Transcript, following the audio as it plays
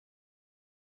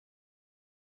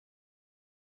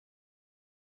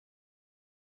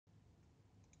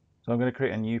So I'm going to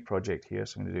create a new project here.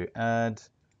 So I'm going to do add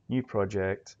new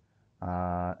project,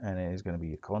 and it is going to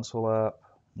be a console app.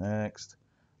 Next,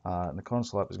 and the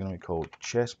console app is going to be called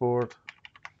chessboard,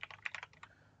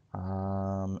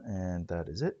 and that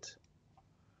is it.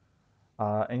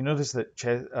 And you notice that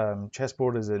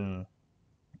chessboard is in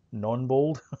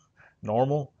non-bold,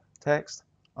 normal text,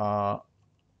 and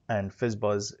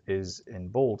FizzBuzz is in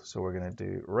bold. So we're going to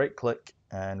do right click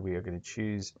and we are going to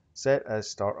choose set as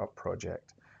startup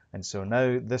project. And so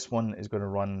now this one is going to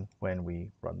run when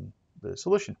we run the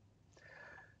solution.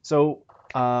 So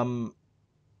a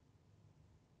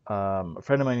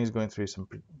friend of mine is going through some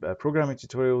programming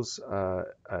tutorials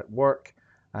at work,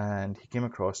 and he came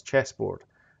across chessboard,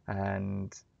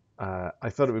 and I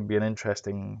thought it would be an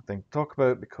interesting thing to talk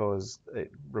about because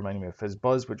it reminded me of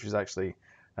FizzBuzz, which was actually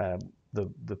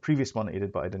the previous one that he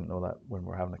did, but I didn't know that when we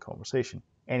were having a conversation.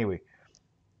 Anyway,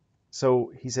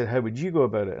 so he said, "How would you go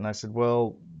about it?" And I said,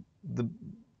 "Well,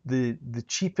 the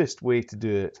cheapest way to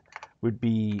do it would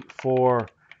be for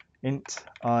int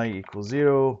I equals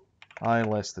 0, I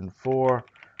less than 4,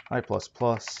 I plus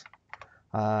plus,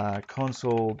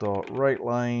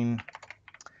 console.writeLine,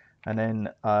 and then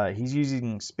he's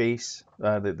using space.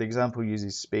 The example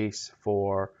uses space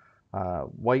for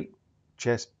white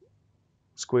chess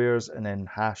squares and then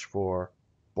hash for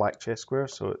black chess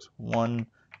squares. So it's 1,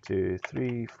 2,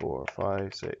 3, 4,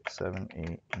 5, 6, 7,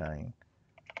 8, 9,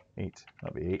 8.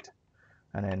 That'll be 8.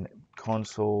 And then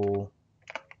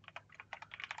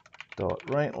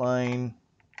console.writeLine.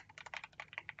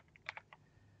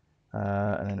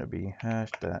 And then it'll be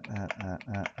hash that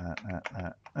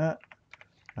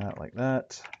like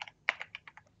that.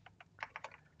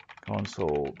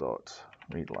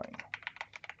 Console.readline.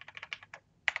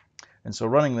 And so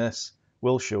running this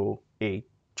will show a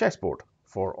chessboard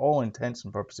for all intents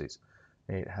and purposes.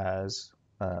 It has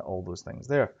all those things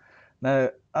there.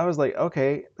 Now I was like,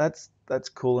 okay, that's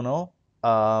cool and all.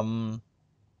 Not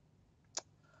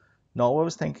what I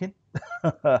was thinking.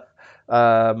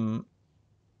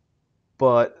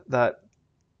 But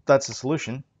that's a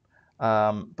solution.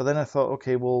 But then I thought,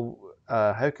 okay, well,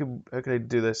 how could I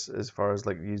do this as far as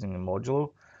like using a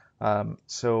modulo?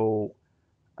 So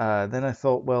then I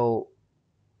thought, well,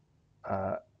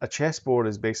 a chessboard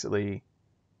is basically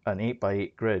an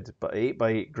 8x8 grid, but an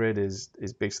 8x8 grid is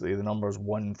basically the numbers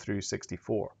 1 through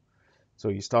 64. So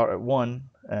you start at 1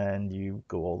 and you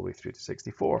go all the way through to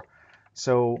 64.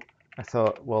 So I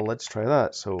thought, well, let's try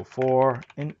that. So for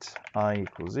int I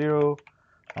equals 0,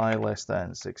 I less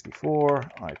than 64,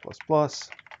 I plus plus,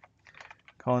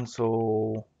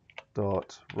 console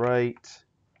dot write,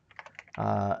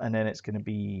 and then it's going to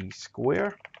be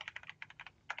square.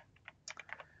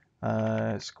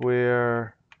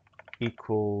 Square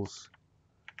equals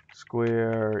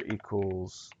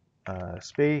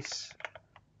space.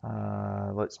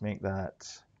 Let's make that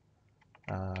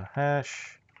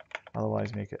hash,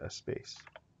 otherwise make it a space.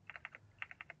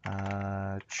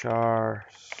 Char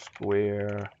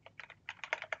square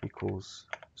equals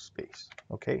space.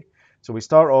 Okay, so we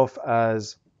start off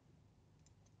as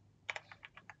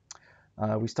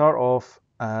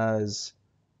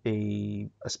a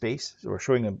space. So we're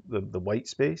showing the white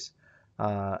space,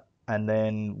 and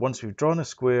then once we've drawn a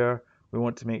square, we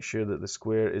want to make sure that the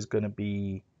square is going to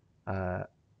be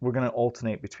we're going to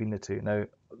alternate between the two. Now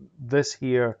this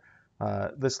here,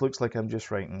 this looks like I'm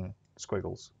just writing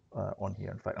squiggles on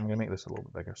here. In fact, I'm going to make this a little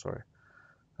bit bigger. Sorry,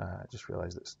 I just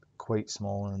realized it's quite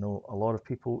small, and I know a lot of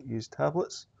people use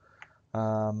tablets.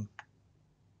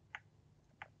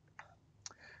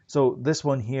 So this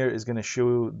one here is going to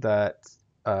show that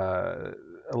a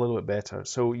little bit better.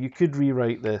 So you could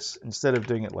rewrite this, instead of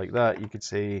doing it like that, you could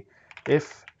say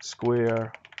if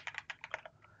square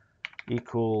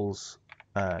equals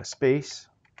space,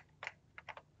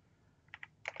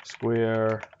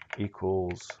 square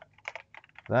equals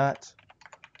that,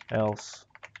 else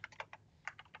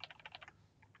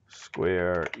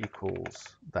square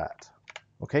equals that.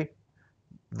 Okay,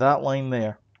 that line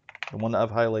there, the one that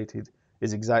I've highlighted,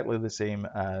 is exactly the same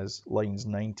as lines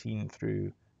 19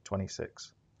 through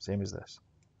 26, same as this.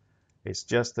 It's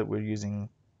just that we're using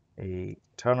a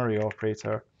ternary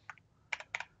operator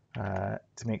to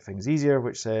make things easier,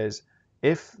 which says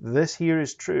if this here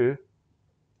is true,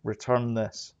 return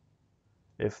this.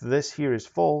 If this here is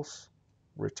false,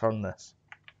 return this.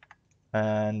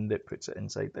 And it puts it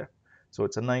inside there. So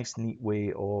it's a nice, neat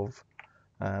way of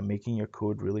making your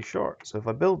code really short. So if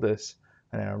I build this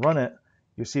and then I run it,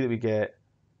 you'll see that we get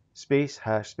space,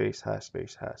 hash, space, hash,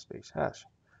 space, hash, space, hash.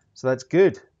 So that's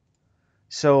good.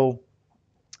 So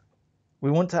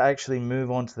we want to actually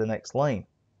move on to the next line.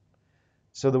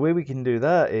 So the way we can do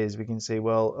that is we can say,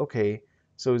 well, okay,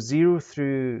 So 0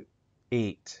 through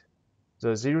 8,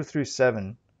 so 0 through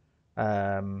 7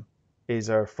 is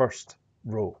our first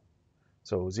row.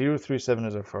 So 0 through 7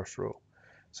 is our first row.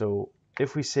 So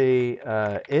if we say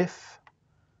if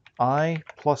I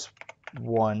plus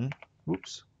 1,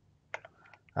 whoops,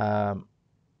 mod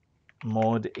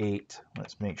 8,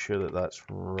 let's make sure that that's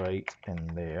right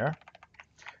in there.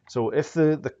 So if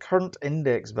the current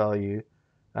index value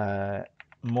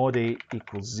mod 8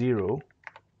 equals 0,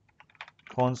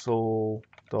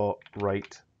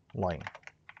 console.write line.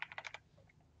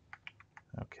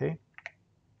 Okay.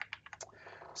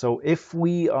 So if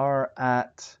we are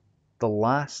at the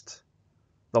last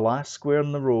square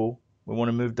in the row, we want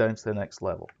to move down to the next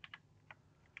level.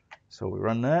 So we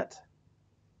run that.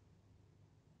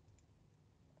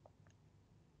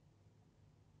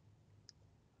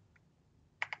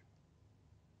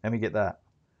 And we get that,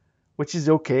 which is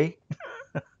okay.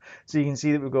 So you can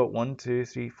see that we've got 1, 2,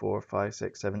 3, 4, 5,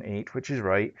 6, 7, 8, which is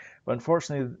right. But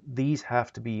unfortunately, these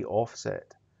have to be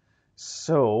offset.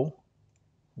 So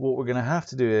what we're going to have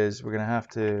to do is we're going to have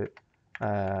to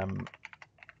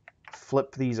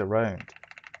flip these around.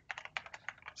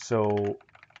 So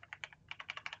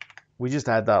we just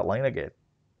add that line again.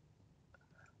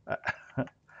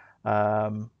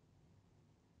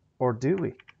 Or do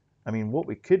we? I mean, what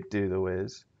we could do though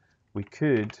is we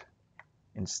could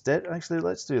instead, actually,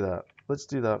 let's do that. Let's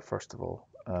do that first of all,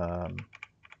 because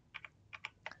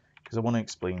I want to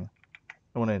explain.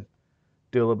 I want to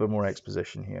do a little bit more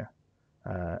exposition here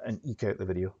and eke out the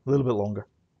video a little bit longer.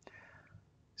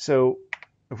 So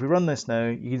if we run this now,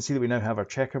 you can see that we now have our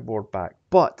checkerboard back,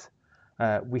 but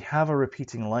we have a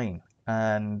repeating line,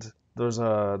 and there's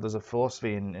a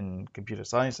philosophy in computer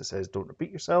science that says don't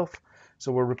repeat yourself.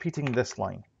 So we're repeating this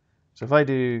line. So if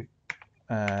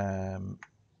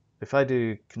I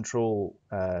do Control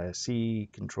C,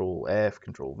 Control F,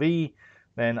 Control V,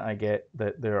 then I get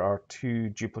that there are 2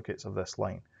 duplicates of this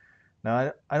line.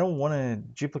 Now I don't want to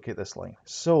duplicate this line,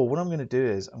 so what I'm going to do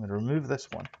is I'm going to remove this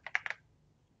one,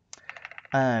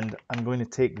 and I'm going to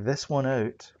take this one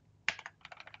out,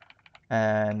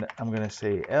 and I'm going to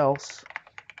say else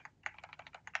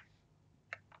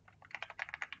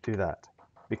do that,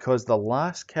 because the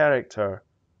last character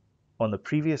on the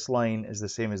previous line is the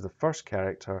same as the first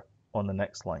character on the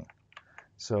next line.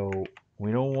 So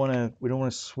we don't want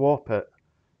to swap it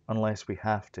unless we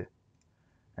have to.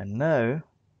 And now,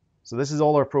 so this is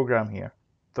all our program here.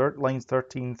 Lines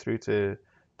 13 through to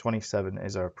 27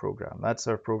 is our program. That's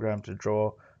our program to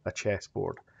draw a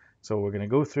chessboard. So we're going to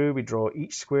go through, we draw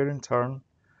each square in turn.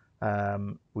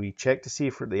 We check to see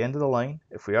if we're at the end of the line.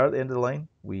 If we are at the end of the line,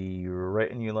 we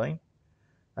write a new line.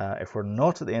 If we're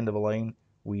not at the end of a line,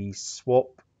 we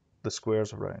swap the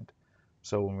squares around.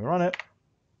 So when we run it,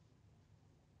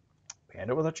 we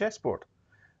end up with a chessboard.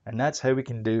 And that's how we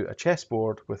can do a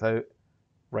chessboard without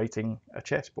writing a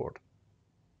chessboard.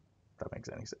 If that makes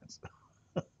any sense.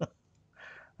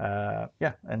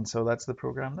 Yeah, and so that's the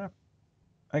program there.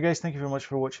 Alright guys, thank you very much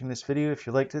for watching this video. If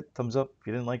you liked it, thumbs up. If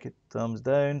you didn't like it, thumbs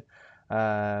down.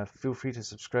 Feel free to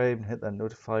subscribe and hit that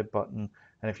notify button.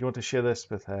 And if you want to share this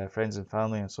with friends and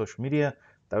family on social media,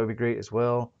 that would be great as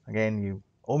well. Again, you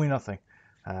owe me nothing.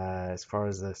 As far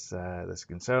as this is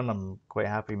concerned, I'm quite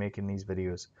happy making these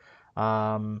videos.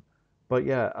 But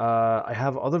yeah, I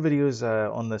have other videos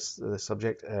on this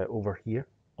subject over here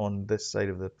on this side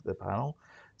of the panel.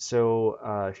 So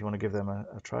if you want to give them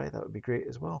a try, that would be great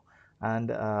as well.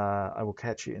 And I will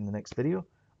catch you in the next video.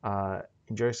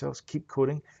 Enjoy yourselves, keep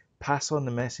coding, pass on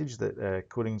the message that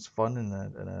coding's fun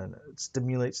and it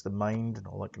stimulates the mind and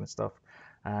all that kind of stuff.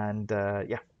 And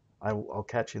yeah, I'll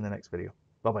catch you in the next video.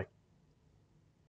 Bye bye.